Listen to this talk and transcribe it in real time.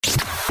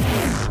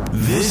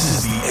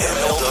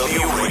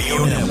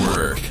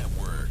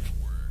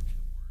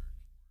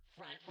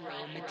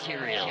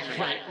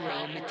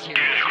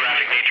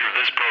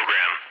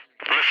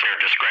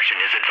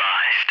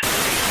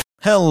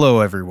Hello,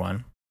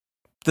 everyone.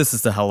 This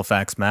is the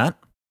Halifax Matt.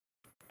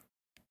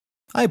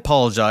 I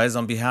apologize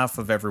on behalf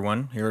of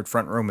everyone here at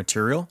Front Row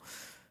Material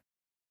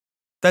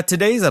that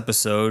today's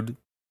episode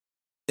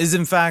is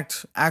in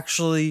fact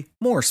actually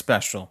more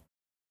special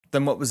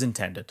than what was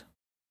intended.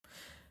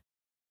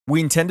 We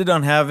intended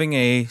on having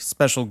a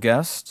special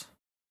guest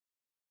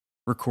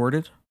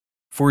recorded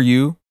for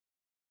you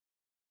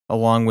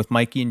along with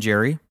Mikey and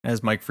Jerry,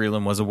 as Mike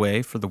Freeland was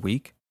away for the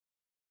week.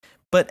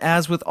 But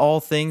as with all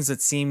things that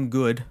seem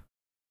good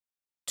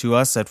to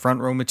us at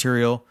Front Row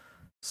Material,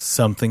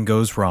 something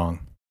goes wrong.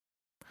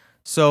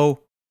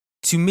 So,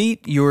 to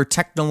meet your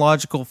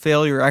technological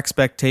failure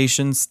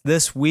expectations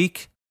this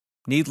week,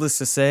 needless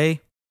to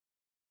say,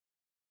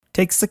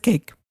 takes the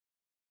cake.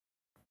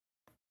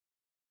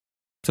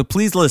 So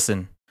please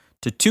listen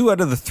to 2 out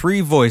of the 3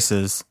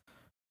 voices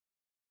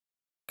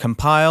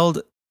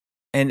compiled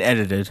and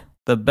edited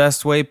the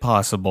best way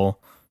possible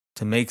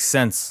to make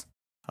sense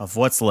of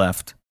what's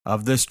left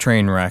of this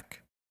train wreck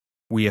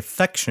we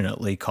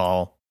affectionately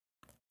call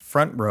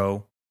Front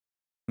Row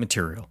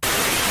Material.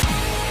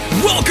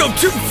 Welcome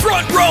to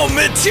Front Row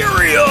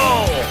Material!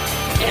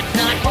 It's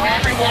not for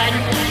everyone.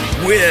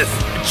 With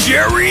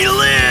Jerry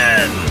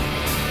Lynn!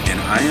 And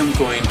I am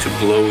going to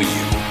blow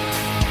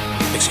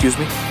you. Excuse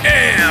me?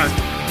 And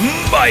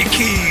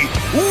Mikey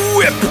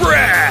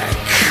Whipwreck!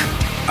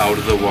 Out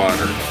of the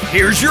water.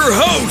 Here's your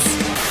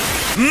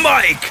host,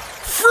 Mike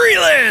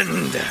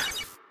Freeland!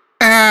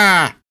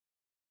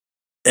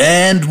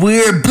 And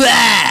we're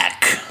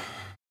back!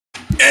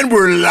 And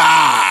we're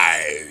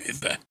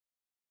live!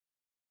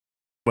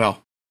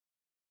 Well,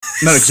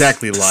 not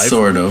exactly live.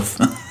 Sort of.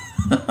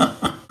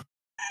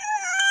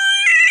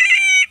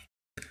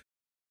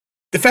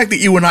 The fact that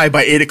you and I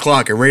by 8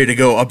 o'clock are ready to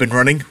go up and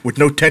running with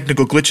no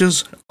technical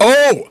glitches,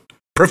 oh,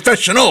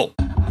 professional!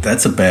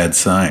 That's a bad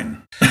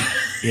sign.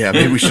 Yeah,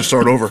 maybe we should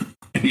start over.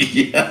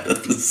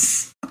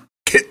 Yes.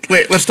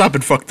 Wait, let's stop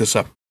and fuck this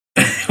up.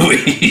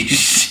 We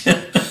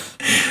should.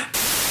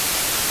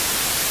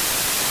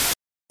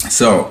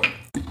 So,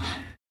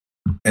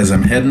 as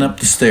I'm heading up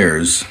the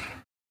stairs,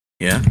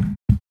 Yeah?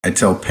 I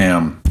tell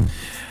Pam,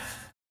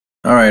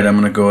 all right, I'm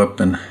going to go up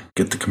and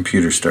get the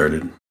computer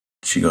started.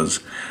 She goes,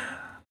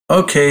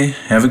 okay,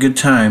 have a good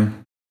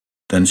time.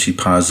 Then she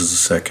pauses a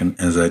second.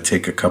 As I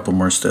take a couple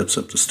more steps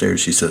up the stairs,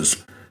 she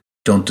says,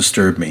 don't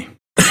disturb me.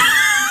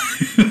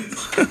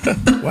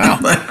 Wow.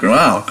 Like,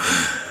 wow.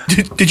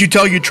 Did you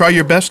tell you try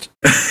your best?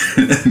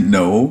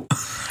 No.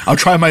 I'll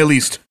try my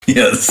least.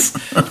 Yes.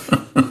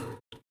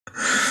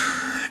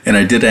 And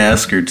I did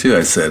ask her, too.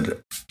 I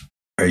said,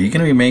 are you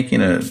going to be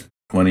making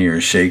one of your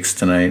shakes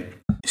tonight?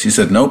 She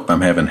said, nope,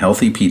 I'm having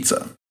healthy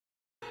pizza.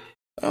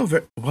 Oh,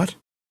 what?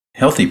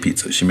 Healthy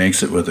pizza. She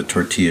makes it with a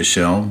tortilla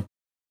shell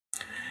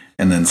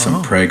and then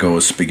some Prego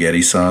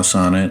spaghetti sauce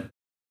on it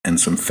and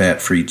some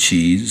fat-free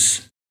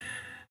cheese,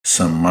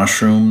 some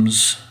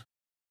mushrooms,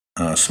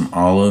 some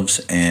olives,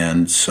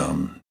 and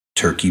some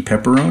turkey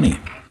pepperoni.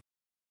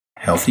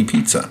 Healthy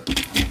pizza.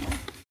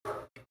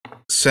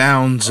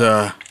 Sounds,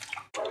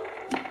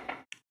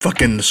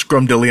 fucking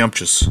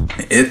scrumdiddlyumptious.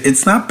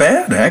 It's not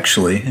bad,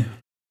 actually.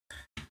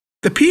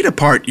 The pita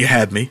part, you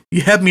had me.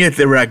 You had me at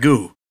the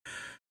ragu.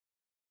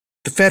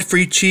 The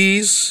fat-free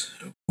cheese,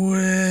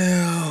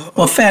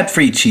 well,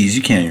 fat-free cheese,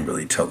 you can't even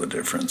really tell the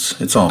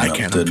difference. It's all melted. I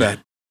can't, I'm fat.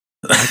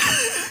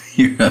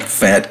 You're a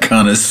fat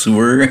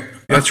connoisseur.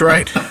 That's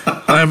right.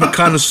 I'm a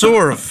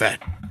connoisseur of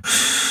fat.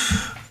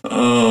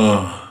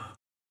 Oh.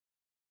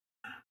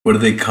 What do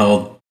they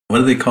call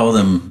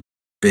them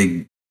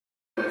big,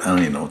 I don't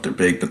even know what they're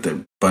big, but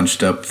they're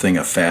bunched up thing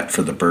of fat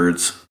for the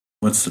birds.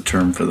 What's the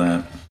term for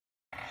that?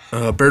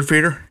 Bird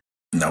feeder?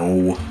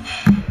 No.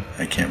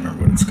 I can't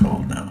remember what it's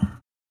called now.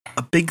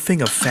 A big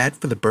thing of fat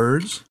for the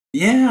birds?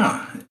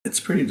 Yeah.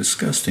 It's pretty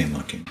disgusting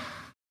looking.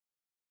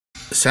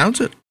 Sounds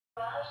it.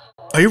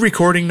 Are you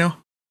recording now?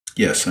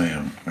 Yes, I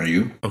am. Are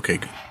you? Okay,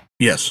 good.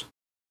 Yes.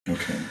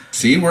 Okay.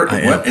 See, what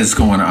is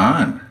going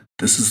on?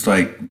 This is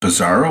like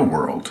Bizarro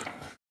World.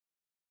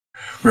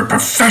 We're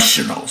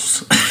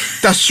professionals.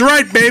 That's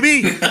right,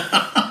 baby!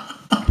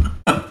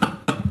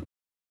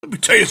 Let me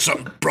tell you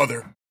something,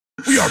 brother.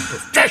 We are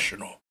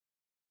professional.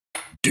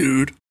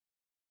 Dude.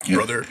 Yeah.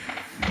 Brother.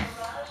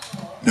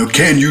 Now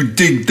can you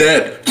dig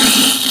that?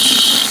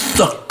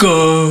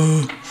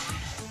 Sucker!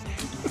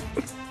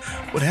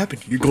 What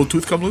happened? Your gold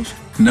tooth come loose?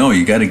 No,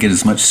 you got to get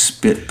as much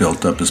spit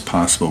built up as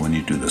possible when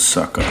you do the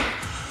sucker.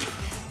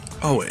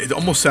 Oh, it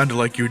almost sounded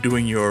like you were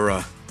doing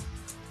your,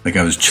 Like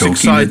I was 6 choking to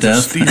sides of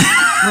death? steel.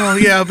 Well,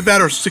 yeah, but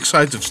that or 6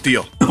 sides of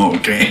steel.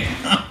 Okay.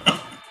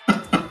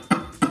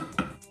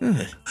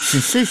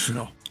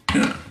 Sensational.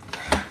 Yeah.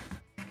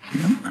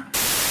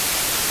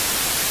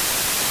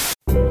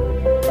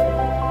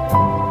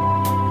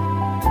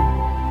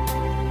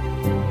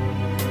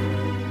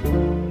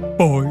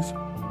 Boys,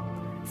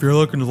 if you're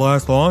looking to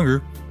last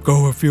longer,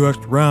 go a few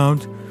extra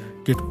rounds,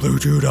 get to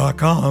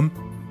BlueChew.com,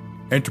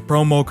 enter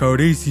promo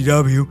code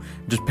ECW,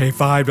 just pay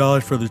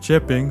 $5 for the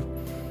shipping,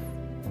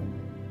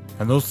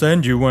 and they'll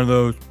send you one of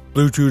those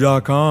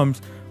BlueChew.coms,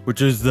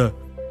 which is the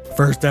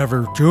First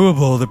ever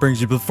chewable that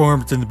brings your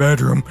performance in the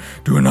bedroom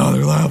to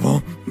another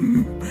level.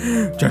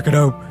 Check it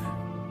out.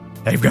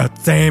 They've got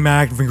the same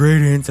active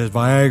ingredients as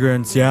Viagra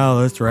and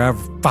Cialis, or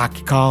however the fuck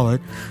you call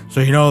it, so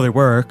you know they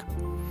work.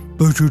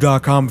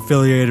 BlueChew.com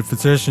affiliated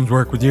physicians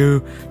work with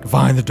you to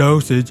find the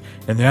dosage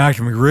and the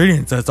active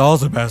ingredients that's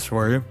also best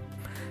for you.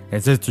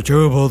 And since they're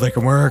chewable, they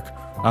can work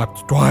up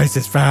to twice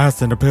as fast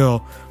than a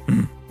pill.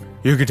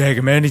 You can take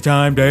them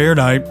anytime, day or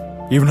night,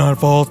 even on a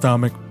full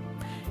stomach.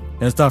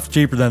 And stuff's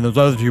cheaper than those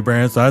other two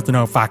brands, so that's a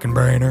no fucking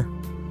brainer.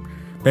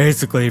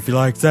 Basically, if you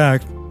like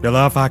sex, you'll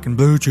love fucking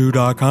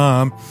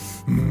BlueChew.com.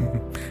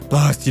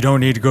 Plus, you don't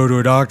need to go to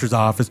a doctor's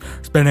office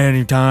or spend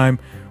any time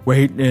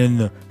waiting in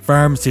the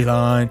pharmacy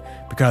line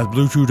because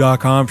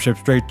BlueChew.com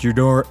ships straight to your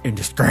door in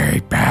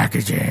discreet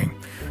packaging.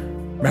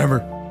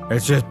 Remember,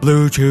 it's just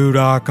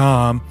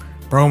BlueChew.com,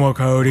 promo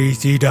code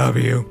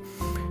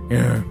ECW.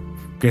 Yeah,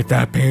 get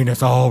that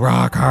penis all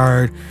rock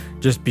hard.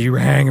 Just be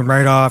hanging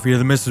right off you.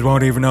 The missus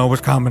won't even know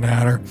what's coming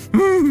at her.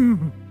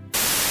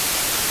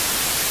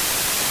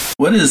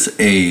 What is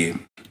a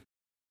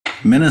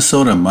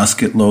Minnesota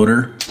musket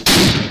loader?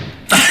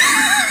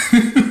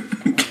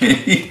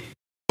 Okay.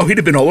 Oh, he'd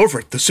have been all over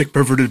it, the sick,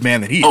 perverted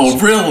man that he is. Oh,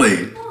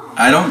 really?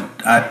 I'm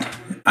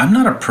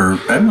not a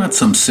I'm not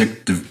some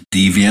sick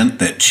deviant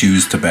that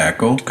chews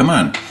tobacco. Come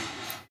on.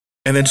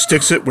 And then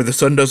sticks it where the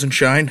sun doesn't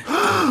shine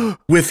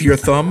with your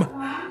thumb.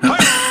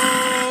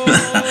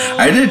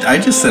 I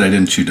just said I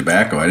didn't chew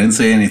tobacco. I didn't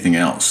say anything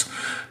else.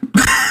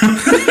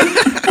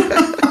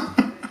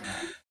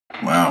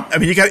 Wow. I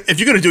mean, if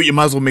you're going to do it, you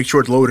might as well make sure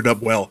it's loaded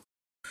up well.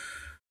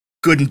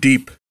 Good and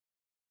deep.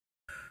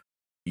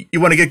 You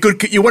want to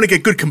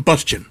get good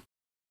combustion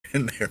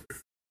in there.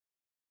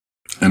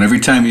 And every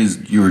time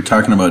you were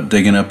talking about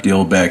digging up the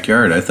old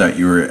backyard, I thought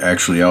you were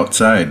actually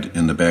outside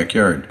in the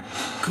backyard.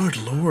 Good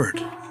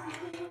Lord.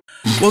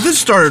 Well, this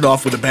started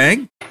off with a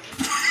bang.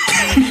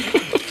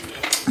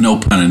 No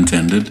pun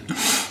intended.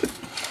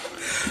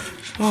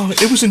 Oh,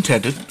 it was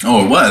intended.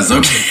 Oh, it was?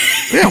 Okay.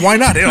 Yeah, why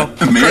not? I'm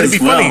trying to be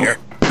funny here.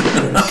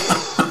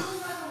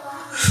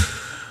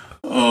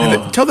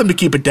 Tell them to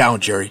keep it down,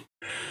 Jerry.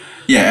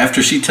 Yeah,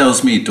 after she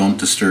tells me, don't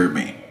disturb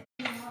me.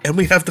 And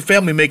we have the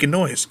family making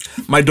noise.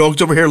 My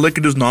dog's over here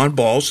licking his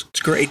non-balls. It's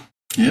great.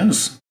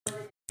 Yes.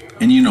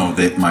 And you know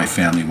that my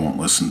family won't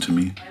listen to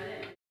me.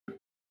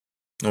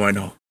 Oh, I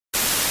know.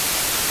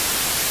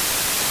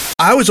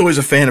 I was always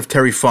a fan of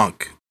Terry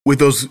Funk, with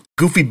those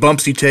goofy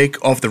bumps he'd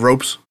take off the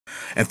ropes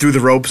and through the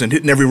ropes and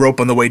hitting every rope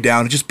on the way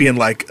down and just being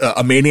like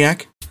a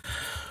maniac.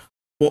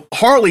 Well,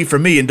 Harley, for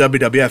me in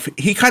WWF,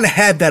 he kind of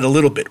had that a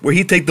little bit, where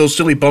he'd take those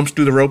silly bumps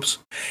through the ropes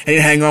and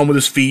he'd hang on with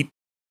his feet,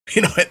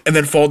 and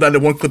then fall down to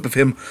one clip of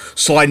him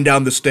sliding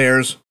down the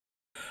stairs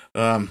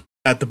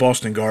at the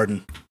Boston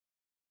Garden.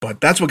 But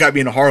that's what got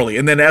me into Harley.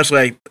 And then as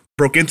I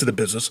broke into the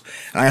business,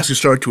 I actually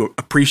started to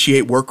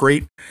appreciate work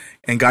rate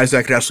and guys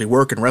that could actually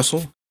work and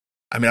wrestle.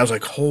 I mean, I was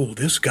like, oh,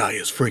 this guy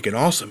is freaking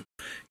awesome.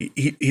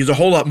 He's a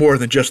whole lot more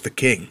than just the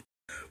king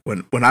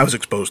when I was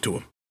exposed to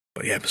him.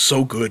 But yeah,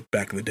 so good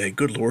back in the day.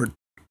 Good Lord.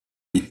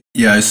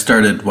 Yeah, I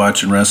started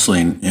watching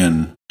wrestling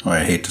in,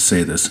 I hate to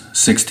say this,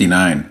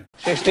 69.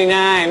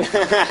 69.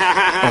 Oh,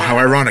 how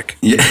ironic.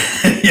 Yeah,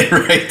 yeah,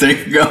 right,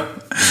 there you go.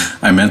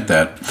 I meant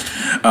that.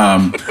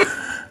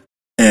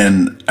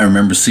 And I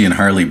remember seeing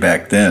Harley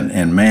back then,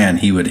 and man,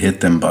 he would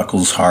hit them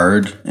buckles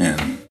hard,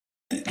 and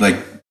like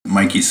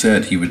Mikey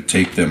said, he would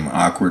take them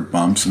awkward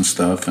bumps and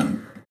stuff,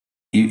 and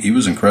he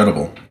was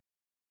incredible.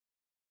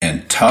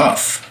 And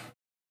tough.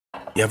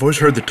 Yeah, I've always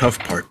heard the tough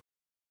part.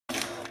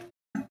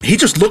 He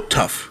just looked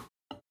tough.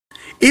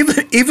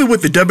 Even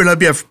with the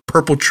WWF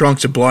purple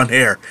trunks and blonde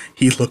hair,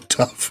 he looked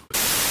tough.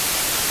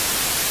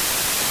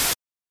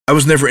 I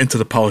was never into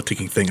the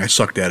politicking thing. I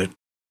sucked at it.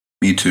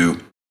 Me too.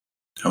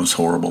 That was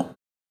horrible.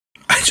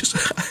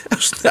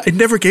 I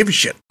never gave a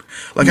shit.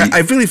 Like, I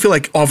really feel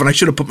like often I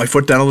should have put my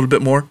foot down a little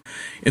bit more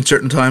in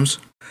certain times.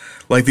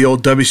 Like the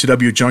old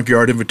WCW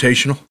Junkyard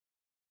Invitational.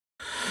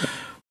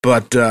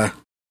 But,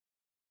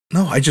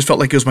 no, I just felt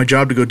like it was my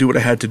job to go do what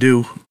I had to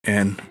do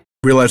and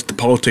realized the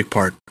politic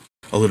part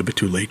a little bit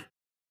too late.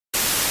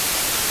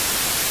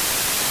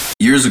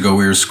 Years ago,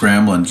 we were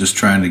scrambling, just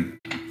trying to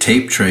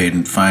tape trade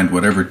and find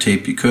whatever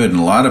tape you could. And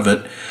a lot of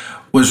it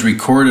was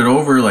recorded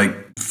over like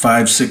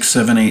 5, 6,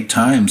 7, 8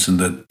 times. And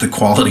the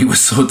quality was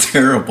so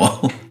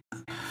terrible.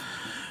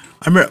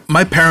 I remember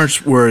my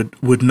parents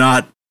would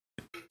not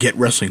get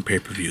wrestling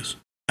pay-per-views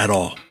at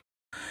all.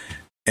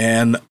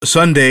 And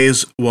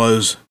Sundays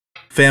was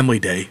family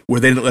day, where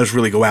they didn't let us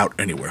really go out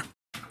anywhere.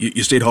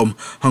 You stayed home,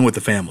 hung with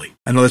the family.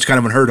 I know that's kind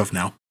of unheard of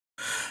now.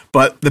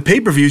 But the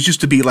pay-per-views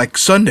used to be like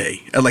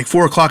Sunday at like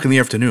 4 o'clock in the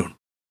afternoon.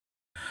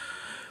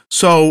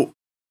 So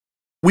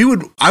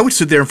I would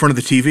sit there in front of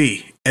the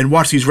TV and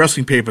watch these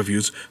wrestling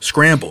pay-per-views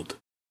scrambled.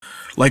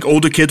 Like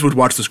older kids would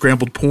watch the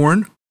scrambled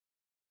porn.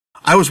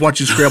 I was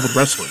watching scrambled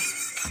wrestling.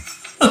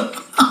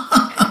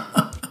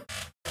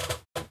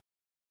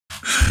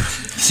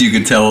 So you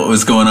could tell what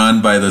was going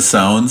on by the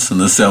sounds and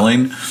the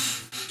selling?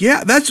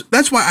 Yeah,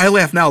 that's why I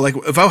laugh now. Like,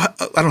 if I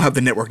don't have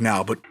the network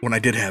now, but when I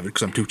did have it,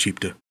 because I'm too cheap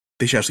to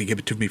They should actually give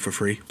it to me for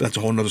free. But that's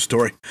a whole nother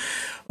story.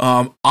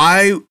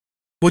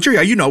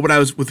 Jerry, you know, when I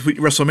was with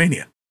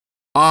WrestleMania,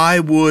 I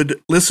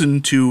would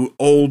listen to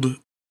old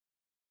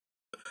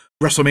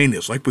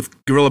WrestleManias, like with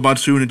Gorilla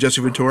Monsoon and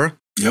Jesse Ventura.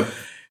 Yep.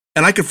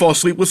 And I could fall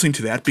asleep listening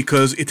to that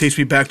because it takes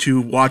me back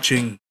to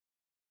watching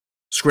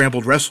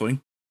Scrambled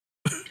Wrestling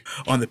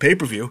on the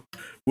pay-per-view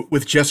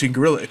with Jesse and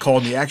Gorilla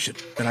calling the action.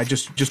 And I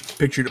just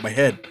pictured it in my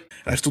head.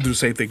 And I still do the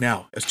same thing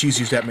now, as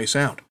cheesy as that may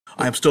sound.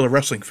 I am still a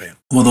wrestling fan.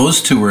 Well,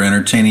 those two were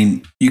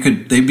entertaining.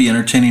 They'd be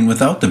entertaining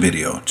without the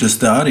video,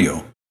 just the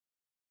audio.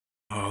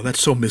 Oh,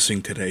 that's so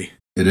missing today.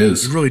 It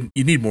is.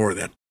 You need more of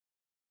that.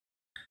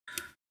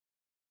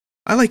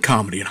 I like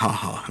comedy and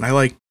ha-ha, and I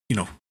like, you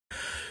know,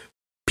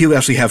 people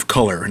actually have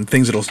color and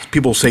things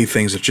people say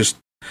things that just,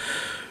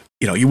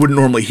 you know, you wouldn't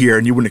normally hear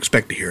and you wouldn't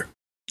expect to hear.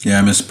 Yeah,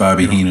 I miss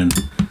Bobby Heenan.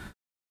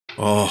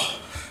 Oh,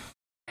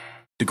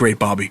 the great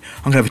Bobby.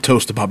 I'm going to have a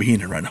toast to Bobby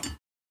Heenan right now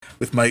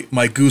with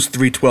my Goose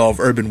 312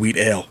 Urban Wheat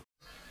Ale.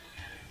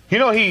 You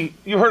know,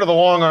 you heard of the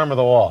long arm of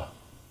the law.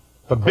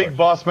 The big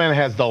boss man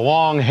has the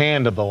long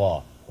hand of the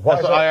law.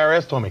 That's what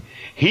IRS told me.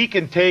 He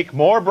can take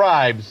more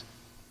bribes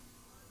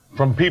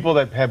from people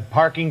that have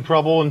parking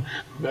trouble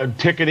and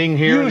ticketing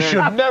here. You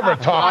should never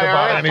talk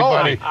about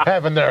anybody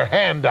having their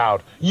hand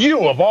out.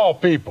 You of all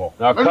people.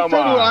 Now come on.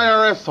 What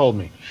IRS told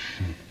me.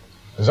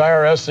 His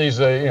IRS,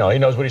 he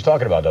knows what he's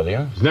talking about, does he?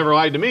 Huh? He's never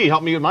lied to me. He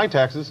helped me with my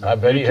taxes. I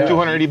bet he has.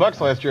 $280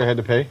 last year I had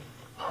to pay.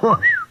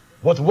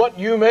 With what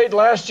you made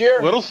last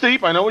year? A little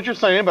steep, I know what you're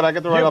saying, but I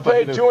got the right up. You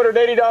paid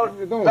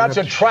 $280? That's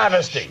a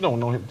travesty.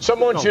 No.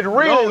 Someone should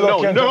really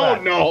look into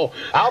that. No.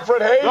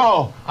 Alfred Hayes?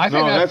 No. I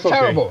think that's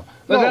terrible. Okay.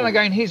 But then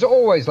again, he's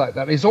always like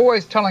that. He's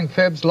always telling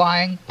fibs,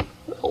 lying.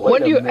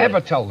 When do you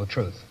ever tell the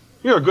truth?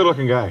 You're a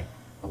good-looking guy.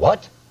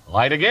 What?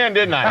 Lied again,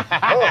 didn't I?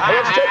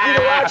 Let's take you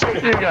to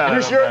action.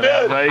 You sure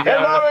did. And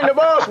robbing the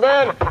boss,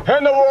 man.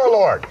 And the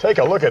warlord. Take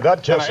a look at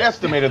that kiss. I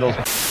estimated those.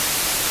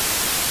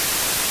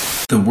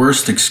 The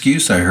worst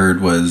excuse I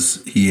heard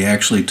was he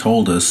actually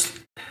told us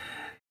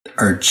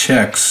our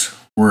checks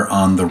were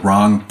on the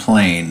wrong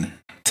plane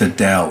to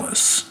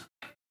Dallas.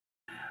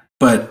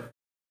 But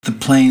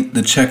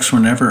the checks were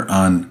never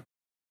on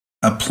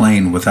a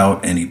plane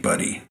without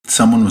anybody.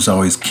 Someone was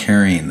always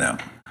carrying them.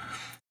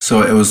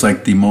 So it was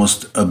like the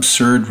most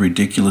absurd,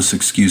 ridiculous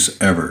excuse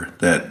ever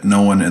that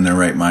no one in their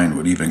right mind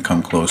would even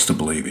come close to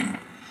believing.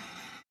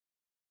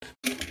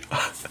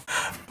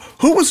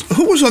 Who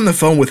was on the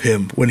phone with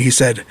him when he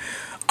said,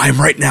 I'm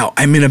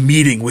in a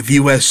meeting with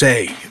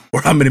USA,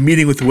 or I'm in a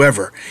meeting with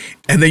whoever,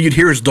 and then you'd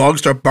hear his dog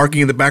start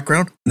barking in the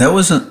background? That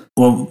wasn't,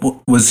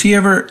 well, was he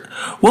ever,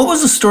 what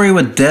was the story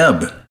with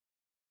Deb?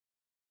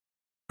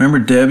 Remember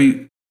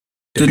Debbie?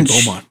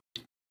 Beaumont.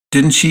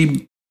 Didn't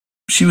she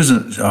was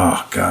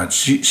oh God,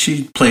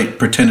 she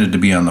pretended to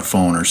be on the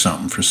phone or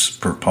something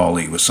for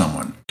Paulie with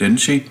someone, didn't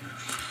she?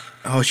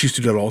 Oh, she used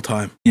to do that all the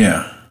time.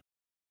 Yeah.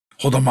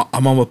 Hold on,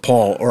 I'm on with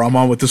Paul, or I'm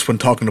on with this one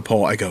talking to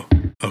Paul. I go,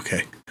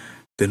 okay,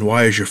 then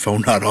why is your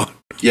phone not on?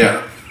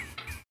 Yeah.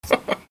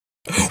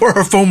 Or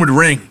her phone would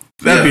ring.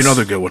 That'd be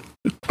another good one.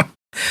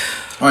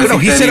 I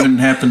think that even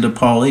happened to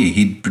Paulie.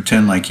 He'd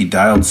pretend like he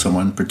dialed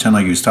someone, pretend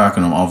like he was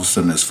talking to him, all of a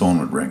sudden his phone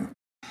would ring.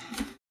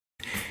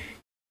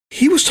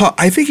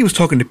 I think he was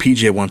talking to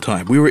PJ one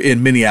time. We were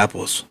in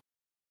Minneapolis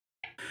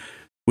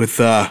with,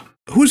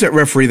 who was that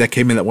referee that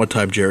came in that one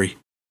time, Jerry?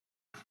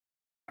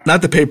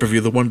 Not the pay-per-view,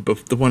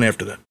 the one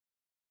after that.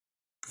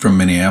 From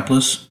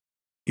Minneapolis?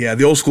 Yeah,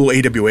 the old school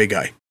AWA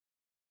guy.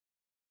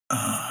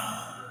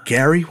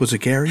 Gary? Was it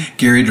Gary?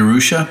 Gary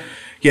DeRusha?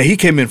 Yeah, he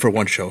came in for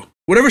one show.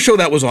 Whatever show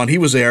that was on, he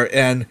was there,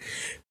 and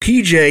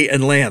PJ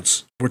and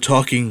Lance were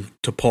talking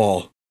to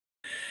Paul.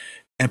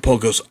 And Paul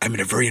goes, I'm in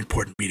a very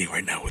important meeting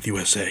right now with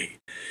USA.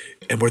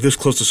 And we're this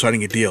close to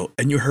signing a deal.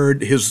 And you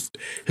heard his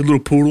little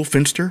poodle,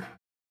 Finster?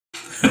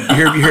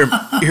 You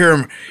hear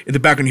him in the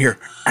background, you hear,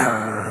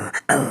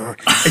 and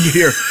you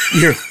hear,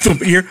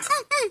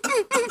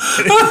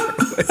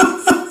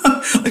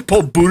 like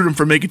Paul booted him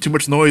for making too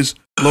much noise,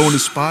 blowing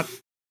his spot.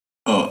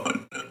 Oh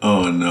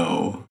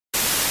no.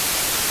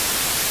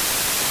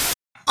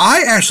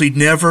 I actually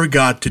never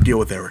got to deal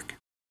with Eric.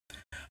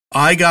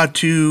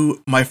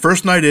 My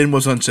first night in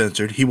was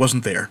uncensored. He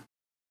wasn't there.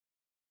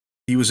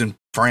 He was in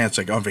France,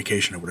 like on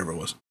vacation or whatever it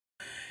was.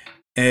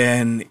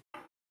 And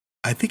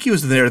I think he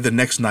was there the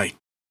next night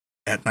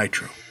at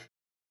Nitro.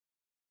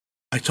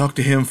 I talked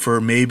to him for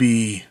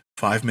maybe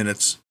 5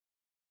 minutes.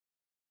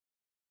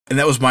 And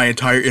that was my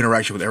entire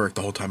interaction with Eric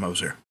the whole time I was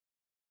there.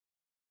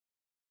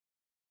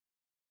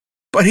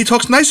 But he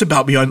talks nice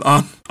about me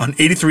on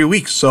 83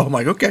 weeks. So I'm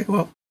like, okay,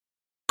 well,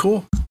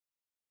 cool.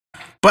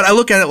 But I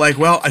look at it like,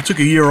 well, I took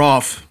a year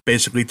off,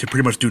 basically, to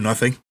pretty much do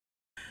nothing.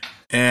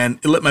 And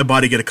it let my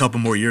body get a couple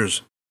more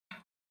years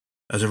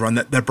as a run.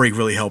 That break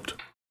really helped.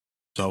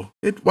 So,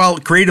 while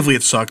creatively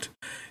it sucked,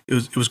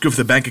 it was good for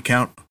the bank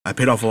account. I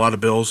paid off a lot of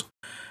bills.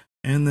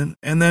 And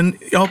then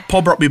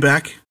Paul brought me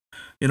back.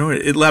 It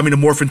allowed me to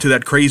morph into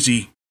that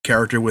crazy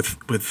character with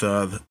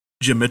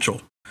Jim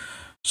Mitchell.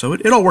 So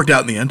it all worked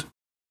out in the end.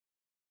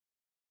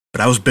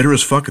 But I was bitter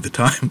as fuck at the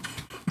time.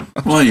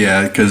 Well,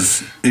 yeah,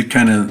 because it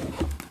kind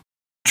of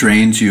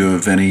drains you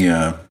of any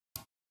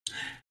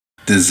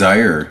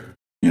desire,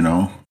 you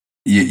know.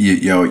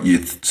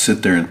 You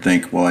sit there and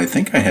think, well, I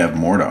think I have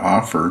more to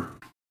offer.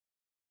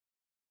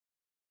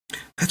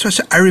 That's what I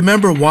said. I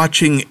remember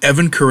watching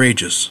Evan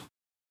Courageous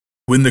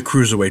win the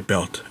Cruiserweight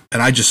belt,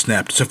 and I just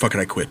snapped. I said, fuck it,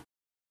 I quit.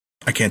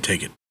 I can't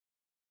take it.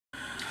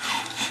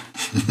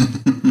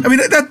 I mean,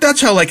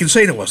 that's how like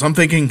insane it was. I'm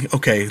thinking,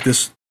 okay,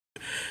 this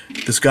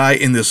guy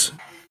in this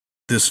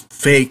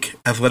fake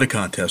athletic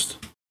contest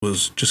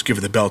was just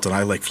given the belt, and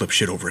I like flip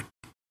shit over it.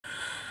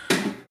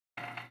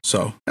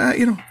 So,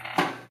 you know,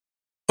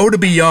 to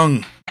be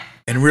young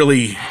and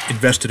really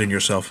invested in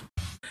yourself.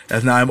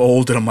 As now I'm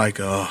old and I'm like,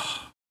 oh.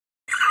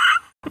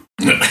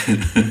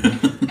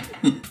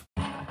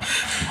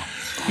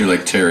 You're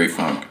like Terry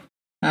Funk.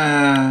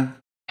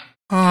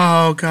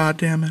 Oh, God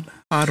damn it.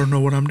 I don't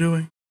know what I'm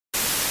doing.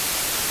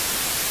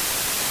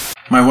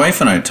 My wife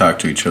and I talk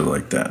to each other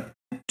like that.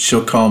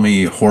 She'll call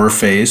me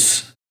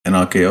whoreface, and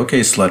I'll say,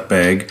 okay,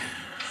 slutbag.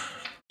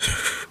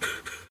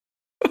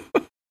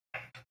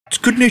 It's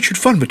good-natured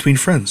fun between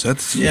friends.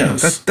 Yes. You know,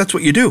 that's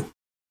what you do.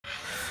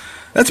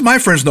 That's my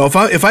friends know.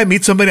 If I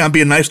meet somebody, I'm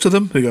being nice to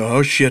them. They go,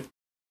 oh shit,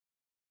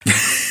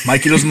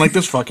 Mikey doesn't like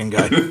this fucking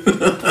guy.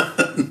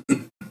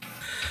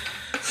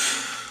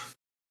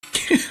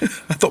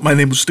 I thought my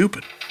name was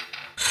stupid.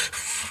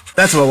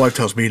 That's what my wife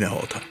tells me now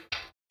all the time.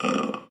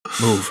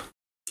 Move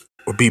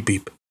or beep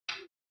beep.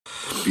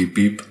 Beep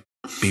beep.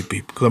 Beep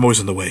beep. Because I'm always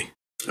in the way.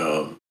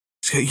 Oh.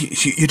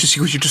 You're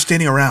just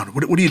standing around.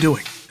 What are you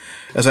doing?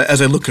 As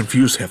I look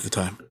confused half the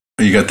time.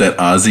 You got that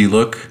Ozzy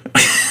look?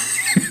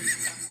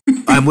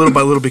 I'm little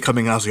by little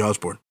becoming Ozzy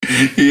Osbourne.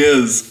 He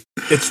is.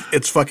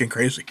 It's fucking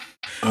crazy.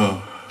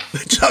 Oh.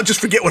 I'll just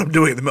forget what I'm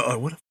doing in the middle.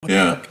 What the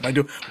fuck am I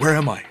doing? Where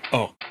am I?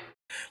 Oh.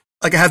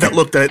 Like I have that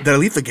look. Did I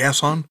leave the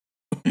gas on?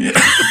 Yeah.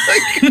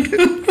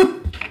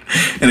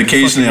 And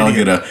occasionally I'll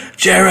get a,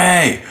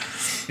 Jerry!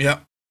 Yeah.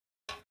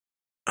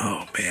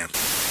 Oh, man.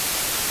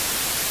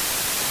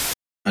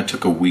 I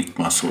took a weak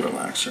muscle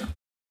relaxer.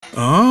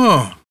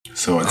 Oh.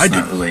 So it's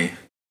not really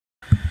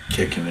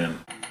kicking in.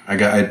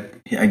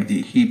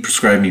 He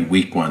prescribed me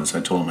weak ones. I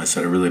told him, I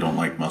said, I really don't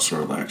like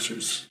muscle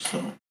relaxers.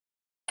 So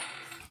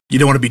you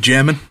don't want to be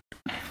jamming?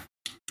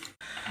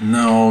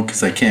 No,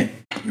 because I can't.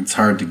 It's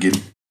hard to get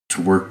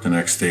to work the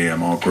next day.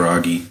 I'm all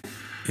groggy.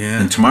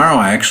 Yeah. And tomorrow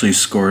I actually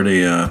scored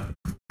an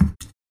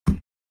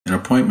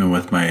appointment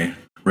with my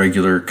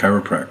regular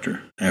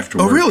chiropractor after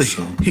work. Oh, really?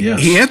 So,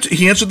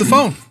 he answered the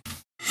phone.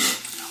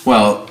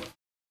 Well,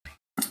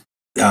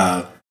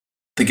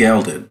 the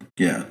gal did,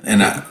 yeah.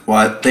 And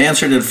they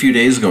answered it a few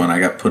days ago, and I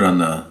got put on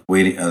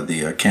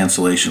the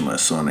cancellation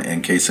list, so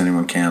in case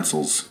anyone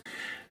cancels,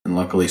 and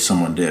luckily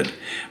someone did.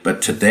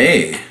 But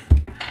today,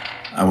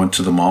 I went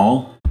to the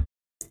mall,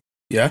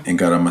 and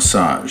got a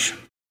massage.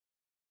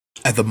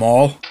 At the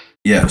mall?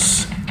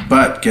 Yes,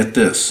 but get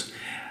this: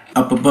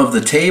 up above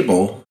the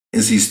table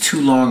is these two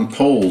long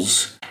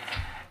poles.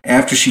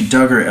 After she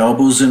dug her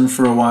elbows in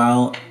for a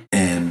while,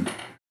 and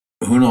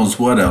who knows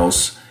what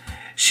else,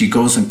 she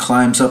goes and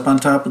climbs up on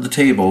top of the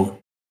table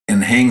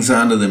and hangs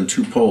onto them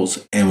two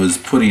poles and was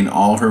putting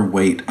all her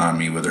weight on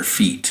me with her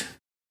feet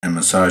and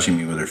massaging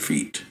me with her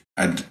feet.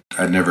 I'd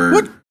never...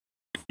 What?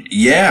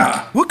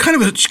 Yeah. What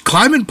kind of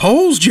climbing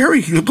poles,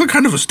 Jerry? What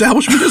kind of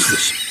establishment is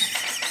this?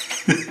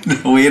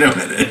 No, wait a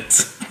minute.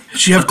 Does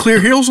she have clear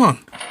heels on?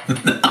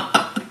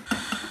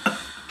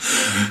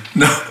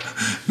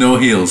 No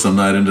heels. I'm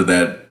not into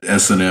that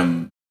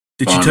S&M.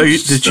 Did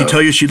she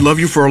tell you she'd love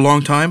you for a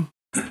long time?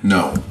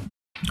 No.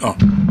 Oh.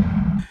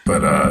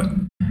 But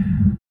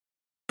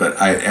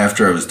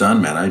after I was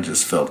done, man, I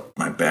just felt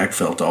my back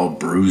felt all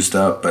bruised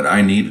up. But I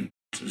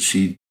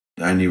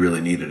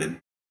really needed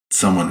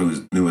someone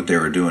who knew what they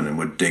were doing and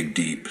would dig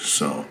deep.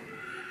 So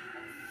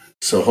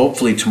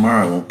hopefully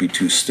tomorrow I won't be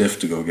too stiff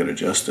to go get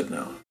adjusted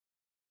now.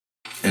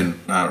 And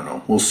I don't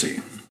know, we'll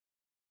see.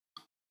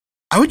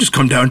 I would just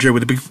come down, Jerry,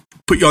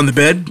 put you on the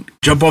bed,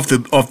 jump off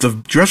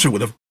the dresser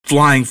with a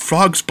flying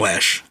frog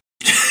splash.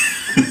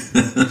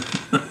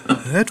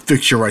 That'd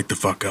fix you right the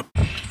fuck up.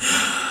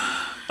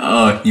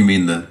 Oh, you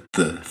mean the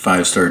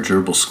 5-star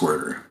gerbil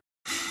squirter?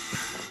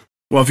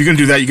 Well, if you're gonna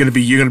do that, you're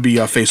gonna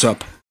be face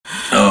up.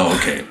 Oh,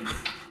 okay.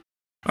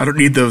 I don't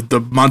need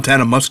the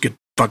Montana musket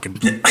fucking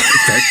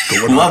effect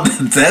going well, on.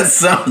 That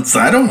sounds.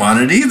 I don't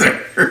want it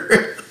either.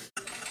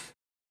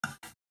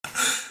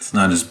 It's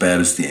not as bad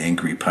as the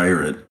Angry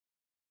Pirate.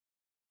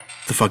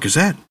 The fuck is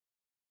that?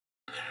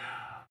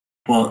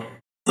 Well,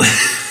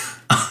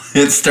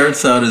 it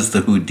starts out as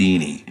the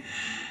Houdini.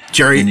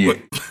 Jerry, what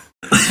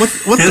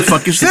the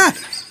fuck is that?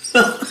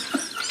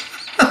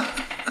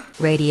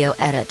 Radio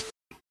edit.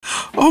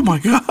 Oh my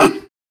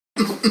god.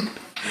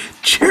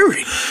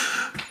 Jerry.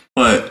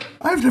 What?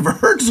 I've never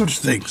heard such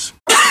things.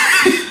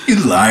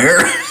 You liar.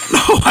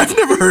 No, I've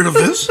never heard of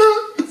this.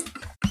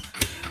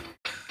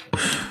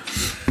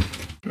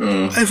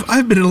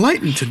 I've been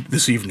enlightened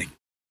this evening.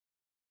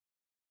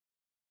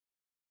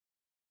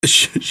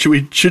 Should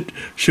we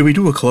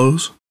do a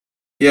close?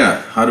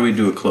 Yeah, how do we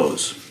do a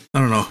close? I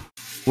don't know.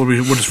 What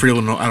does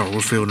Freeland know? I don't know.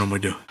 What does Freeland normally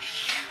do?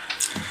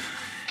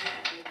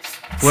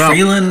 Well,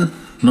 Freeland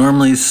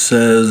normally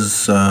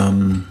says,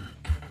 I've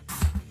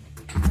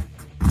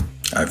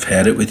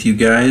had it with you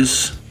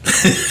guys.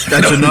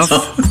 That's enough.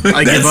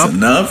 I give up. That's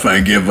enough. I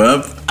give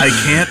up. I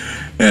can't.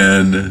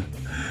 And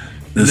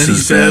this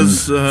has been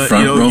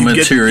front row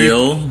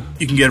material.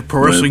 You can get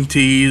Pro Wrestling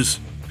Tees.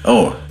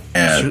 Oh,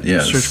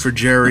 yes. Search for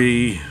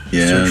Jerry.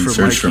 Yeah,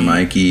 search for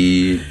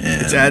Mikey.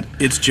 And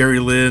It's Jerry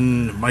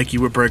Lynn, Mikey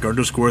Whipwreck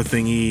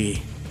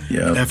 _thingy.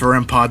 Yep.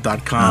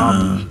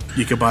 FRMpod.com.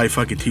 You can buy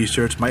fucking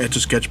T-shirts. My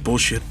Etch-a-Sketch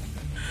bullshit.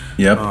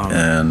 Yep,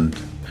 and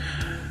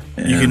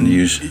you can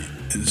use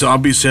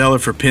Zombie Sailor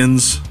for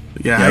pins.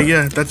 Yeah, Yep.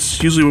 yeah,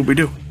 that's usually what we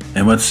do.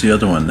 And what's the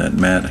other one that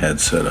Matt had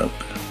set up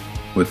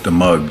with the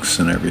mugs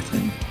and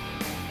everything?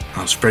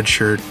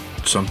 Spreadshirt,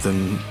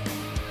 something.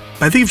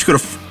 I think if you go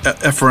to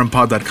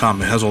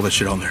FRMpod.com, it has all that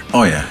shit on there.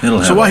 Oh, yeah. It'll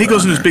have So why all he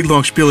goes that in on this there. big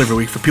long spiel every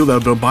week for people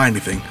that don't buy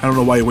anything? I don't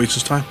know why he wastes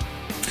his time.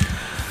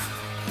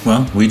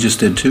 Well, we just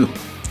did too.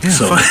 Yeah,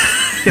 So,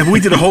 yeah, but we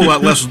did a whole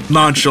lot less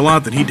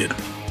nonchalant than he did.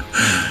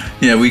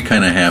 yeah, we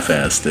kind of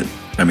half-assed it.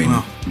 I mean,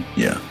 Well.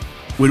 yeah.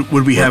 Would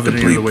we We'll have have it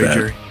to any other bleep way, that.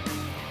 Jerry?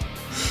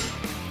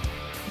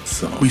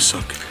 So, We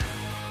suck.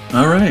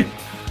 all right.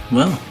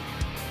 Well,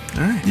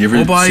 All right. you ever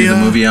We'll buy, see the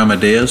movie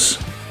Amadeus?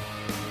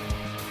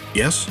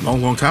 Yes, a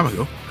long time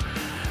ago.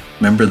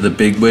 Remember the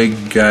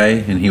bigwig guy?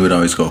 And he would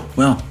always go,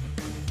 well,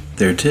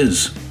 there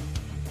 'tis.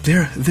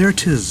 There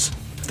 'tis.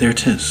 There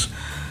 'tis.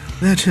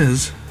 There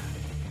 'tis.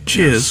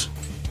 Cheers.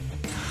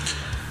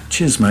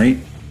 Cheers, mate.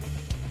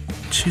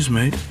 Cheers,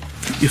 mate.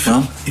 You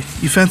Well.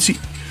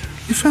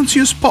 fancy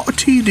a spot of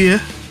tea,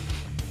 dear?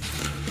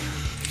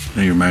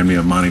 You remind me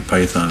of Monty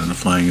Python and the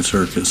Flying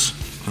Circus.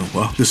 Oh,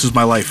 well, this is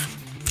my life.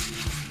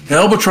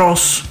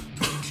 Albatross.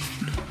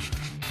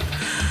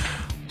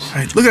 All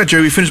right, look at that,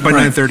 Jerry. We finished by All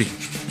right. 9:30.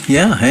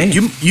 Yeah, hey.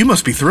 You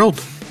must be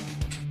thrilled.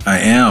 I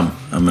am.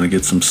 I'm going to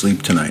get some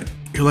sleep tonight.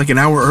 You're like an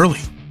hour early.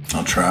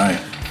 I'll try.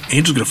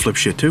 Angel's gonna flip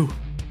shit too.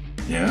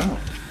 Yeah.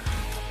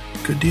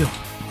 Good deal.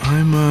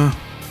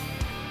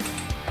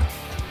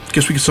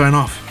 Guess we can sign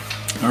off.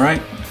 All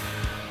right.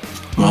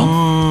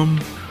 Well,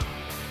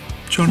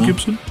 John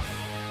Gibson.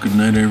 good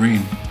night,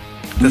 Irene.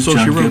 That's all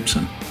John she wrote.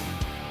 Gibson.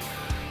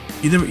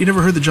 You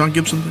never heard the John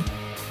Gibson thing?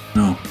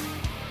 No.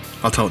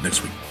 I'll tell it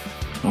next week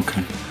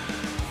Okay.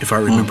 if I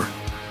remember.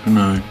 Good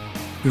night.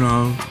 You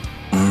know,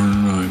 Good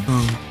night.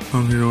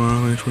 I'm here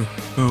next week.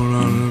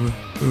 Work.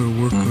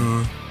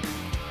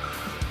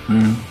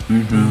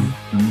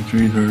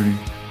 3:30.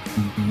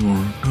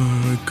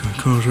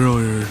 Comes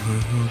earlier.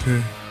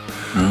 Okay.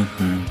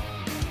 Okay.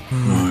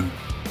 Bye.